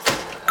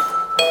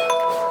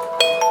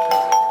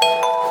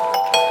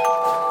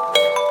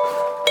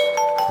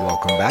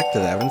back to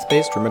the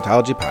Evidence-Based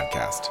Rheumatology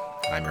Podcast.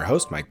 I'm your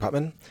host, Mike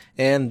Putman,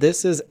 and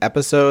this is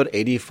episode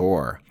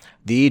 84,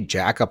 the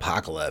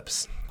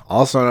JAKapocalypse,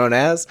 also known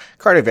as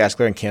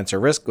Cardiovascular and Cancer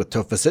Risk with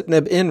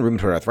Tofacitinib in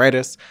Rheumatoid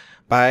Arthritis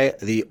by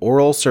the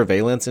Oral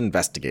Surveillance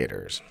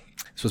Investigators.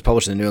 This was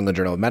published in the New England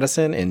Journal of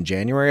Medicine in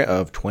January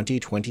of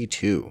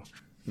 2022.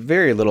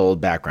 Very little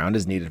background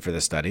is needed for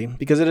this study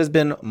because it has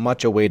been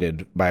much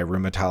awaited by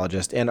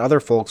rheumatologists and other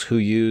folks who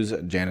use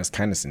Janus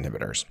kinase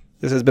inhibitors.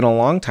 This has been a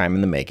long time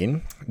in the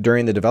making.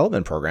 During the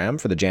development program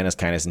for the Janus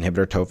kinase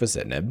inhibitor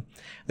tofacitinib,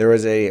 there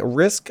was a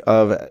risk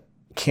of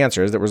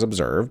cancers that was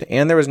observed,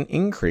 and there was an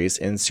increase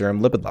in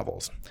serum lipid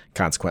levels.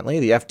 Consequently,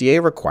 the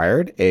FDA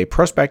required a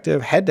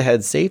prospective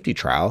head-to-head safety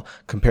trial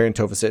comparing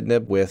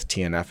tofacitinib with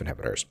TNF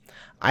inhibitors.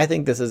 I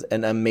think this is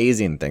an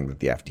amazing thing that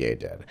the FDA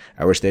did.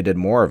 I wish they did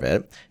more of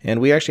it,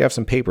 and we actually have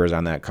some papers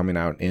on that coming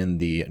out in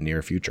the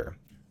near future.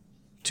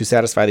 To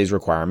satisfy these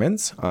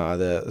requirements,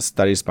 the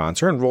study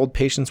sponsor enrolled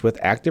patients with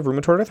active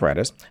rheumatoid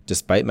arthritis,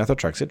 despite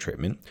methotrexate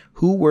treatment,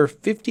 who were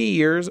 50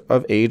 years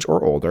of age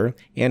or older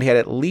and had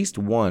at least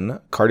one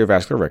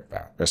cardiovascular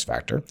risk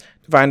factor,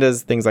 defined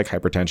as things like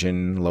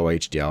hypertension, low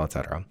HDL,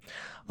 etc.,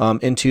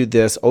 into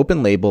this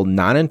open-label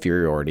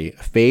non-inferiority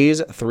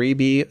phase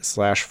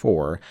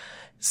 3B/4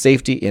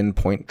 safety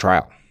endpoint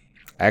trial.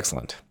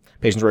 Excellent.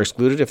 Patients were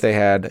excluded if they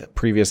had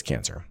previous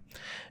cancer,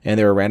 and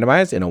they were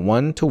randomized in a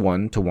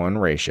 1:1:1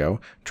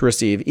 ratio to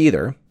receive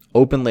either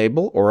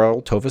open-label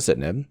oral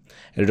tofacitinib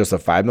at a dose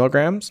of 5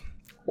 milligrams,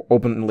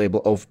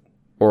 open-label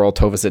oral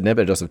tofacitinib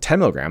at a dose of 10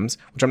 milligrams,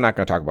 which I'm not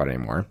going to talk about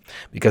anymore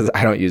because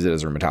I don't use it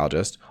as a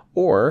rheumatologist,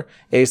 or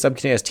a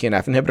subcutaneous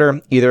TNF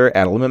inhibitor, either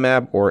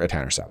adalimumab or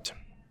etanercept.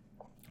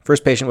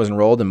 First patient was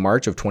enrolled in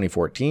March of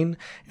 2014,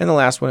 and the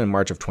last one in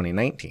March of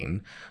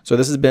 2019. So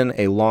this has been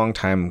a long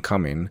time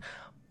coming.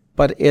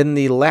 But in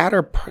the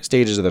latter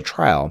stages of the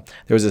trial,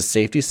 there was a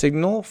safety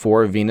signal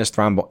for venous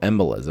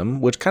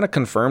thromboembolism, which kind of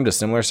confirmed a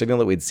similar signal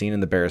that we'd seen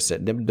in the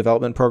baricitinib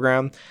development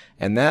program,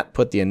 and that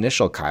put the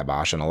initial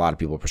kibosh on a lot of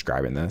people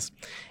prescribing this.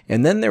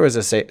 And then there was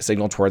a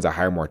signal towards a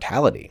higher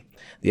mortality.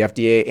 The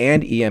FDA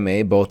and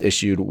EMA both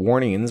issued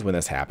warnings when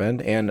this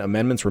happened, and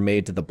amendments were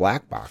made to the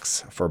black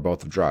box for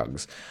both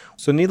drugs.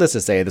 So needless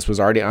to say, this was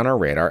already on our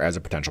radar as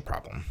a potential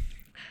problem.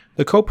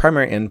 The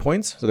co-primary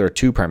endpoints, so there are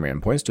two primary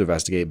endpoints to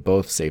investigate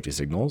both safety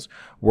signals,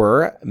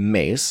 were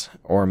MACE,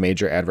 or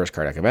major adverse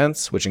cardiac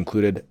events, which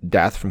included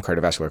death from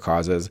cardiovascular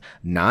causes,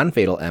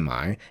 non-fatal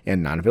MI,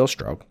 and non-fatal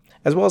stroke,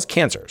 as well as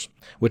cancers,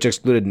 which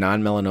excluded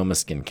non-melanoma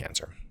skin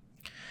cancer.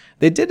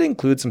 They did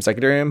include some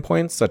secondary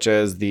endpoints, such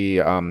as the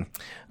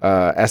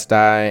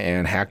SDI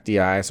and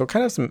HAQ-DI, so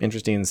kind of some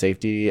interesting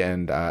safety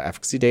and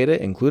efficacy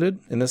data included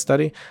in this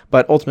study,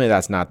 but ultimately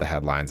that's not the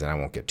headlines, and I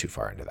won't get too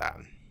far into that.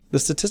 The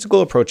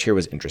statistical approach here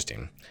was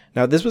interesting.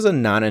 Now, this was a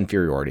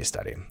non-inferiority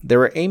study. They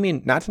were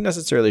aiming not to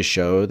necessarily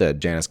show that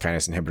Janus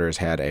kinase inhibitors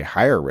had a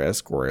higher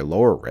risk or a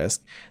lower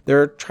risk. They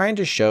were trying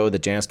to show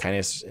that Janus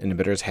kinase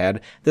inhibitors had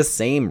the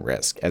same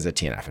risk as a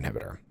TNF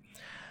inhibitor.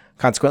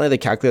 Consequently, they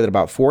calculated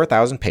about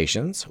 4,000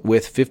 patients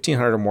with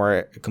 1,500 or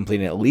more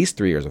completing at least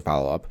 3 years of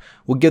follow-up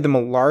would give them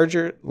a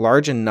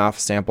large enough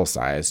sample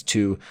size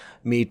to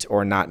meet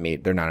or not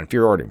meet their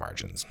non-inferiority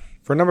margins.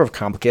 For a number of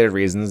complicated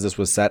reasons, this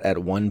was set at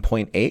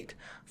 1.8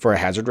 for a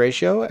hazard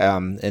ratio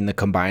in the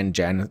combined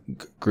Jan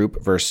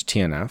group versus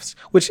TNFs,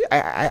 which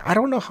I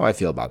don't know how I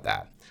feel about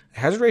that. A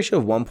hazard ratio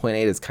of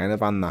 1.8 is kind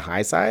of on the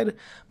high side,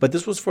 but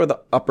this was for the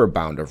upper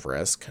bound of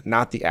risk,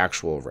 not the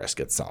actual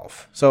risk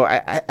itself. So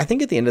I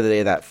think at the end of the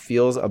day, that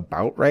feels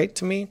about right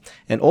to me,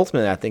 and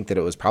ultimately I think that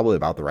it was probably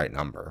about the right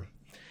number.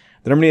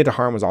 The number needed to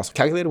harm was also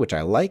calculated, which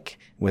I like.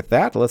 With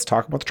that, let's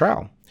talk about the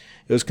trial.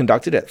 It was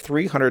conducted at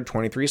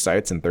 323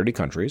 sites in 30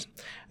 countries.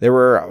 There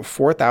were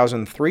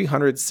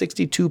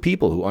 4,362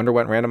 people who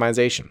underwent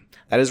randomization.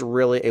 That is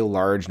really a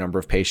large number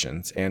of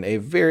patients and a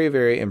very,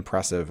 very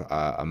impressive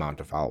amount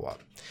of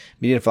follow-up.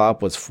 Median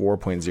follow-up was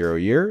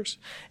 4.0 years,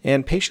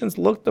 and patients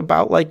looked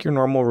about like your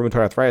normal rheumatoid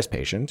arthritis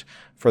patient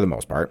for the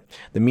most part.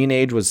 The mean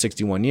age was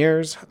 61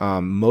 years.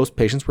 Most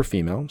patients were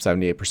female,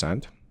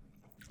 78%.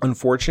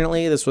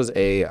 Unfortunately, this was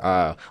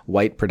a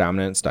white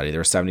predominant study. There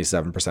were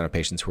 77% of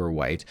patients who were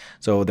white.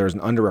 So there was an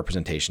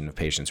underrepresentation of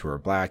patients who were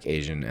Black,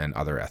 Asian, and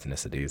other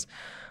ethnicities.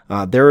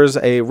 There was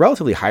a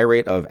relatively high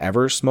rate of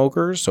ever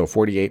smokers, so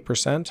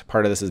 48%.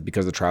 Part of this is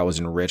because the trial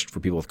was enriched for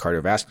people with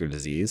cardiovascular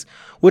disease,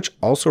 which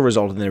also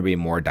resulted in there being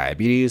more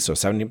diabetes, so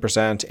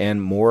 17%,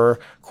 and more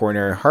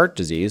coronary heart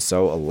disease,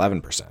 so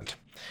 11%.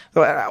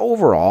 So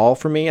overall,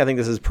 for me, I think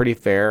this is pretty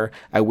fair.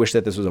 I wish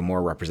that this was a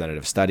more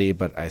representative study,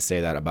 but I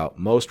say that about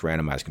most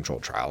randomized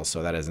controlled trials,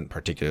 so that isn't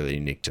particularly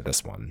unique to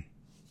this one.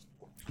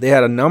 They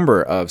had a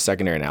number of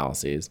secondary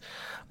analyses,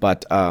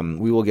 but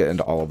we will get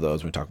into all of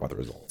those when we talk about the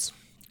results.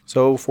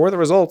 So for the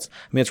results,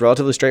 it's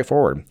relatively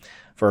straightforward.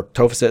 For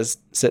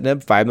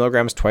tofacitinib, 5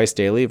 milligrams twice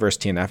daily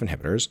versus TNF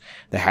inhibitors,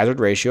 the hazard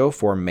ratio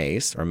for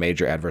MACE, or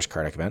major adverse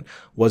cardiac event,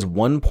 was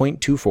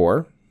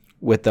 1.24,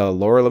 with the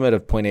lower limit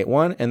of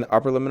 0.81 and the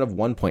upper limit of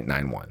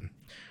 1.91.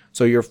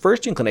 So your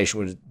first inclination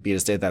would be to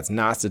say that's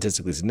not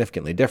statistically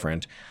significantly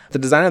different. The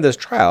design of this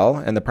trial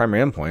and the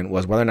primary endpoint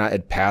was whether or not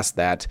it passed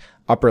that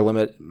upper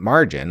limit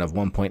margin of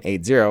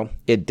 1.80.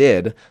 It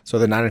did, so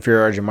the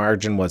non-inferiority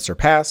margin was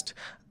surpassed,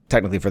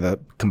 technically for the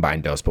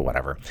combined dose, but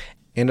whatever.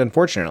 And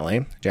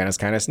unfortunately, Janus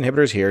kinase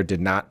inhibitors here did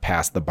not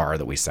pass the bar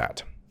that we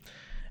set.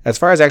 As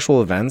far as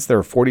actual events, there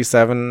were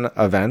 47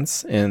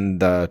 events in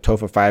the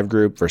TOFA 5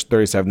 group versus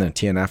 37 in the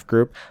TNF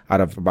group out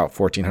of about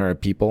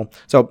 1,400 people.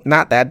 So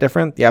not that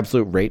different. The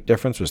absolute rate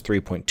difference was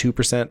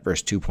 3.2%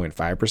 versus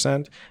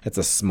 2.5%. It's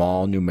a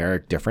small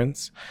numeric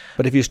difference.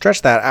 But if you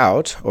stretch that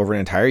out over an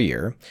entire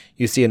year,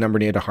 you see a number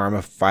needed to harm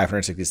of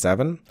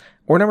 567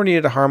 or a number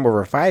needed to harm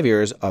over 5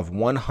 years of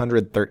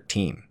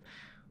 113.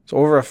 So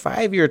over a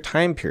 5-year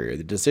time period,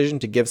 the decision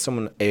to give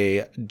someone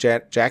a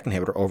JAK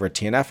inhibitor over a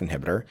TNF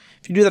inhibitor,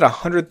 if you do that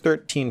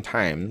 113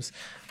 times,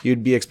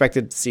 you'd be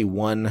expected to see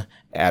one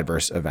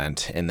adverse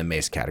event in the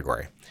MACE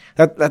category.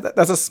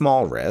 That's a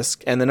small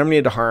risk, and the number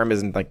needed to harm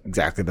isn't like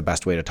exactly the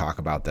best way to talk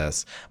about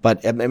this,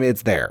 but I mean,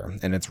 it's there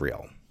and it's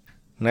real.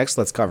 Next,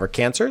 let's cover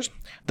cancers.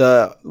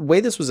 The way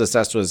this was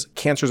assessed was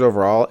cancers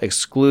overall,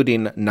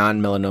 excluding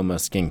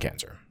non-melanoma skin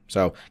cancer.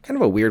 So kind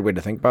of a weird way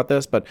to think about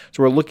this, but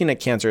so we're looking at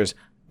cancers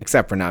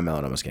except for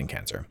non-melanoma skin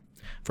cancer.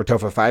 For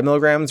TOFA 5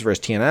 milligrams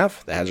versus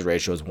TNF, the hazard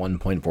ratio is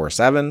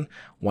 1.47,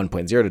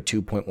 1.0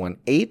 to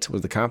 2.18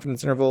 was the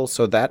confidence interval,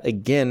 so that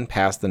again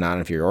passed the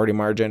non-inferiority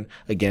margin,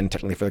 again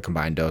technically for the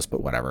combined dose,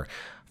 but whatever.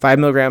 5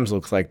 milligrams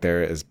looks like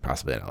there is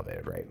possibly an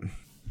elevated rate.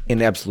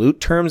 In absolute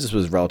terms, this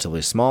was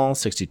relatively small,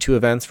 62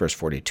 events versus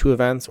 42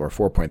 events, or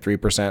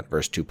 4.3%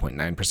 versus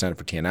 2.9%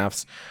 for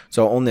TNFs,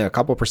 so only a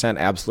couple percent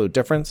absolute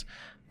difference.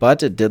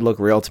 But it did look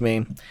real to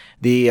me.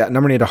 The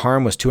number needed to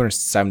harm was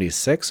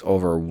 276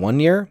 over 1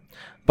 year.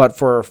 But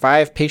for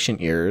 5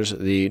 patient years,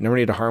 the number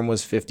needed to harm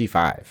was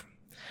 55.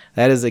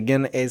 That is,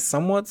 again, a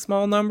somewhat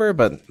small number,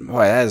 but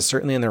boy, that is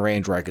certainly in the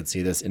range where I could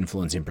see this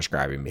influencing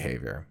prescribing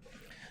behavior.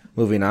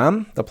 Moving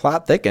on, the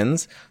plot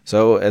thickens.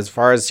 So as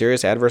far as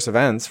serious adverse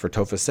events for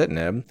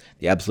tofacitinib,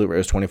 the absolute rate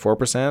was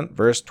 24%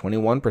 versus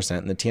 21%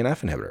 in the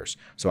TNF inhibitors.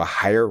 So a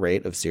higher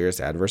rate of serious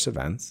adverse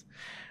events.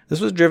 This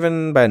was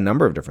driven by a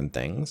number of different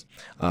things.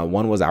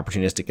 One was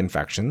opportunistic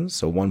infections,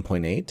 so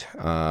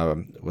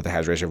 1.8 with a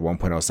hazard ratio of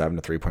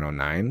 1.07 to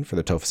 3.09 for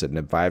the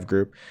tofacitinib 5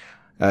 group.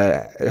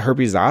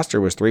 Herpes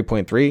zoster was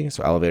 3.3,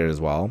 so elevated as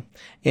well.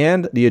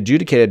 And the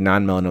adjudicated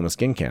non-melanoma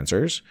skin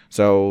cancers,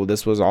 so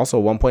this was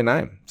also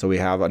 1.9. So we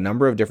have a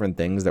number of different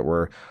things that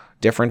were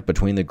different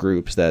between the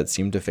groups that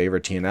seem to favor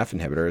TNF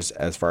inhibitors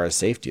as far as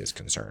safety is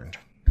concerned.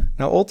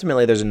 Now,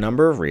 ultimately, there's a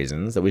number of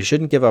reasons that we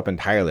shouldn't give up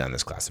entirely on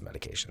this class of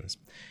medications.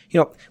 You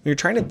know, when you're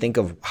trying to think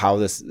of how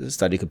this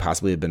study could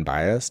possibly have been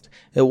biased,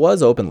 it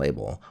was open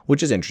label,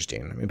 which is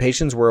interesting. I mean,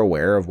 patients were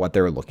aware of what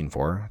they were looking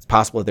for. It's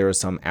possible that there was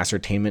some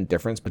ascertainment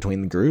difference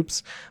between the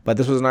groups, but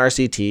this was an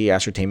RCT.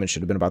 Ascertainment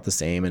should have been about the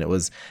same, and it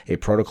was a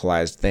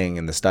protocolized thing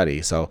in the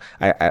study. So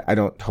I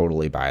don't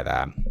totally buy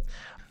that.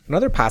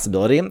 Another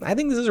possibility, I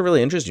think this is a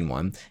really interesting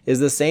one, is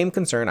the same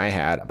concern I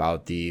had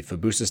about the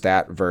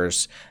febuxostat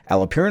versus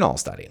allopurinol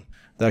study,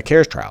 the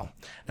CARES trial.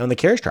 Now, in the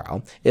CARES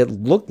trial, it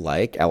looked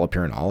like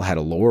allopurinol had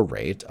a lower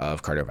rate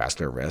of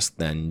cardiovascular risk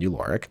than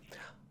Uloric,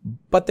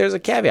 but there's a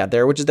caveat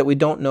there, which is that we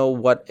don't know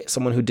what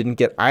someone who didn't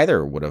get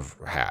either would have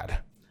had.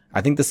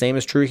 I think the same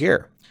is true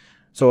here.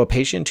 So a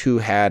patient who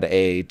had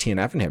a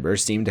TNF inhibitor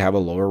seemed to have a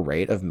lower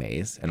rate of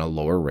MACE and a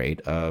lower rate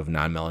of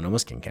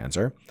non-melanoma skin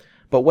cancer,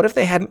 but what if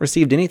they hadn't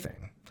received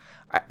anything?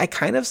 I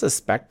kind of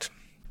suspect,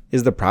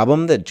 is the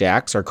problem that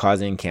JAKs are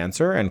causing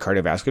cancer and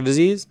cardiovascular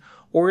disease,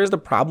 or is the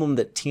problem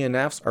that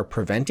TNFs are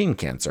preventing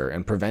cancer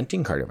and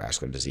preventing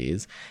cardiovascular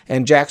disease,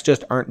 and JAKs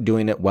just aren't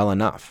doing it well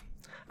enough?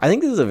 I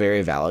think this is a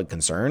very valid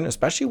concern,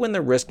 especially when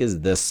the risk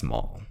is this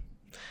small.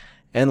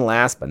 And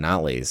last but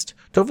not least,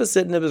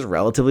 tofacitinib is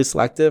relatively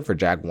selective for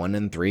JAK1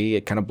 and 3.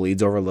 It kind of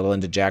bleeds over a little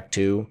into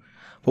JAK2.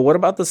 But what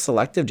about the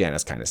selective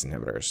Janus kinase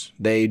inhibitors?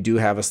 They do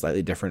have a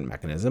slightly different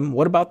mechanism.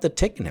 What about the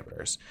TYK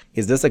inhibitors?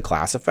 Is this a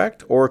class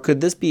effect, or could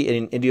this be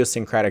an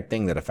idiosyncratic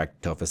thing that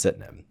affected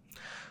tofacitinib?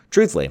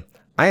 Truthfully,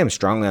 I am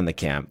strongly on the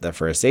camp that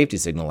for a safety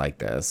signal like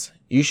this,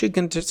 you should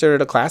consider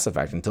it a class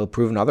effect until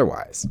proven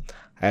otherwise.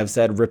 I have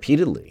said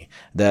repeatedly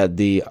that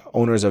the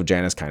owners of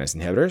Janus kinase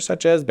inhibitors,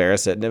 such as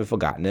baricitinib,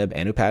 filgotinib,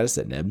 and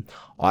upadacitinib,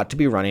 ought to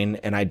be running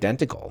an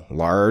identical,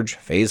 large,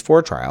 phase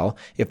 4 trial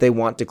if they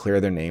want to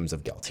clear their names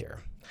of guilt here.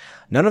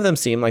 None of them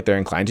seem like they're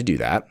inclined to do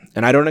that,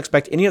 and I don't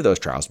expect any of those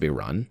trials to be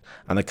run.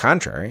 On the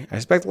contrary, I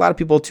expect a lot of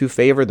people to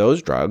favor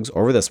those drugs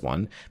over this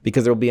one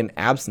because there will be an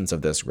absence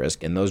of this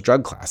risk in those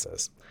drug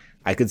classes.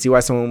 I could see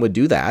why someone would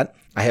do that.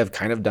 I have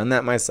kind of done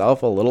that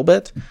myself a little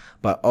bit,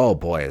 but oh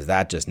boy, is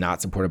that just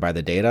not supported by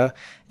the data.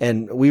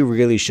 And we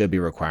really should be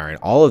requiring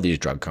all of these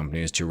drug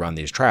companies to run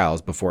these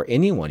trials before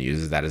anyone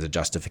uses that as a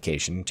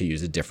justification to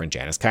use a different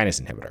Janus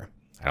kinase inhibitor.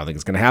 I don't think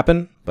it's going to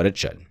happen, but it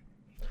should.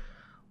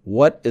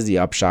 What is the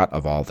upshot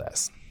of all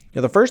this?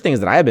 Now, the first thing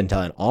is that I have been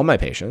telling all my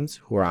patients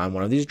who are on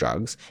one of these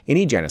drugs,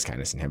 any Janus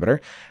kinase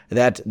inhibitor,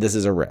 that this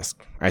is a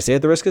risk. I say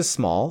that the risk is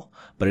small,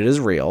 but it is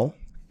real,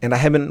 And I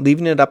have been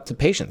leaving it up to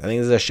patients. I think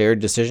this is a shared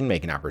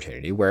decision-making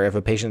opportunity where if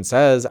a patient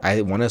says,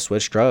 I want to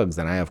switch drugs,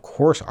 then I of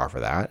course offer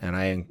that. And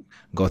I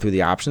go through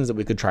the options that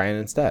we could try in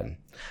instead.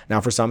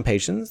 Now, for some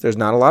patients, there's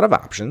not a lot of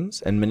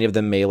options, and many of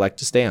them may elect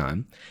to stay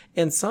on.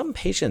 And some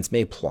patients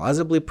may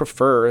plausibly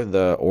prefer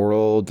the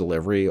oral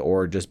delivery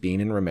or just being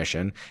in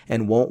remission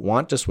and won't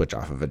want to switch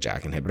off of a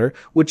JAK inhibitor,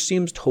 which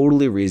seems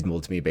totally reasonable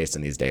to me based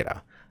on these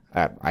data.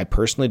 I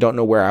personally don't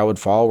know where I would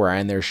fall were I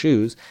in their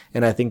shoes,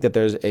 and I think that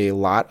there's a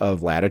lot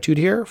of latitude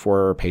here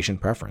for patient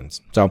preference.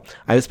 So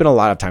I spent a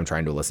lot of time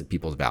trying to elicit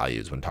people's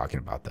values when talking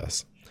about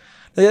this.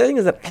 The other thing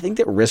is that I think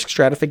that risk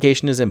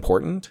stratification is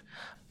important.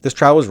 This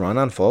trial was run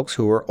on folks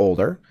who were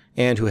older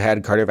and who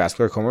had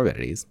cardiovascular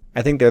comorbidities.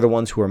 I think they're the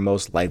ones who are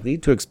most likely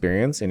to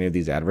experience any of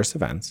these adverse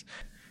events.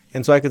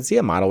 And so I could see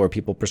a model where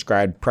people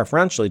prescribed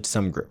preferentially to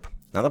some group.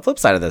 Now, the flip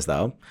side of this,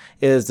 though,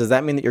 is does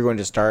that mean that you're going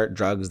to start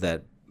drugs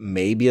that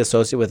may be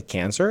associated with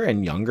cancer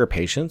in younger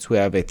patients who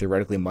have a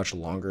theoretically much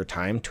longer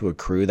time to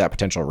accrue that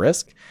potential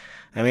risk?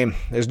 I mean,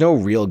 there's no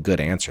real good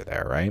answer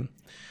there, right?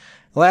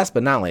 Last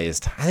but not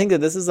least, I think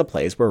that this is a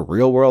place where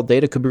real-world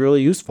data could be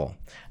really useful.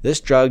 This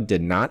drug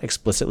did not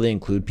explicitly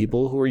include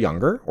people who were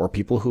younger or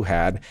people who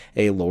had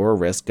a lower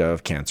risk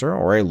of cancer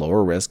or a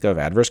lower risk of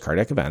adverse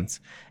cardiac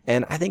events.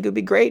 And I think it would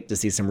be great to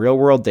see some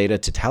real-world data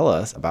to tell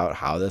us about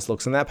how this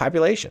looks in that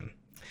population.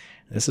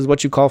 This is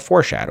what you call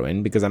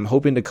foreshadowing, because I'm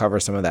hoping to cover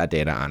some of that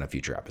data on a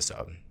future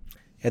episode.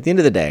 At the end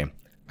of the day,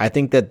 I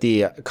think that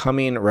the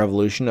coming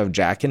revolution of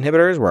JAK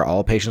inhibitors, where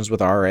all patients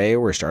with RA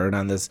were started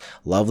on this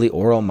lovely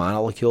oral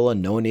molecule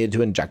and no one needed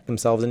to inject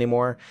themselves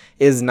anymore,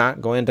 is not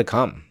going to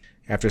come.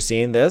 After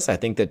seeing this, I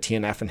think that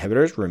TNF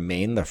inhibitors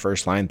remain the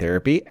first-line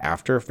therapy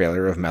after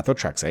failure of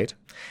methotrexate,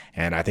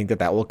 and I think that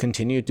that will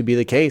continue to be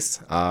the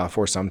case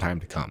for some time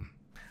to come.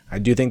 I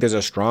do think there's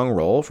a strong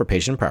role for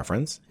patient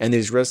preference, and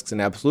these risks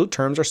in absolute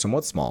terms are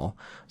somewhat small,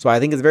 so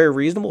I think it's very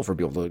reasonable for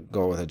people to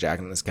go with a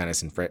JAK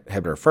kinase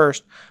inhibitor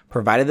first,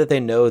 provided that they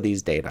know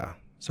these data.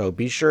 So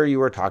be sure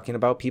you are talking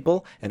about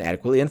people and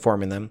adequately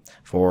informing them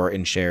for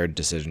a shared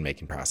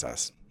decision-making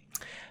process.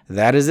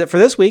 That is it for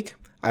this week.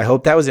 I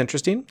hope that was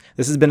interesting.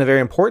 This has been a very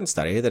important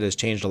study that has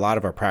changed a lot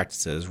of our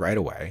practices right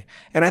away.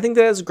 And I think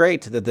that it's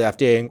great that the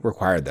FDA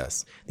required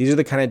this. These are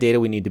the kind of data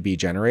we need to be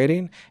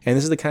generating, and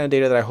this is the kind of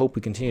data that I hope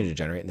we continue to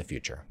generate in the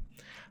future.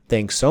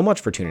 Thanks so much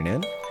for tuning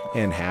in,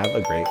 and have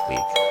a great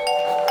week.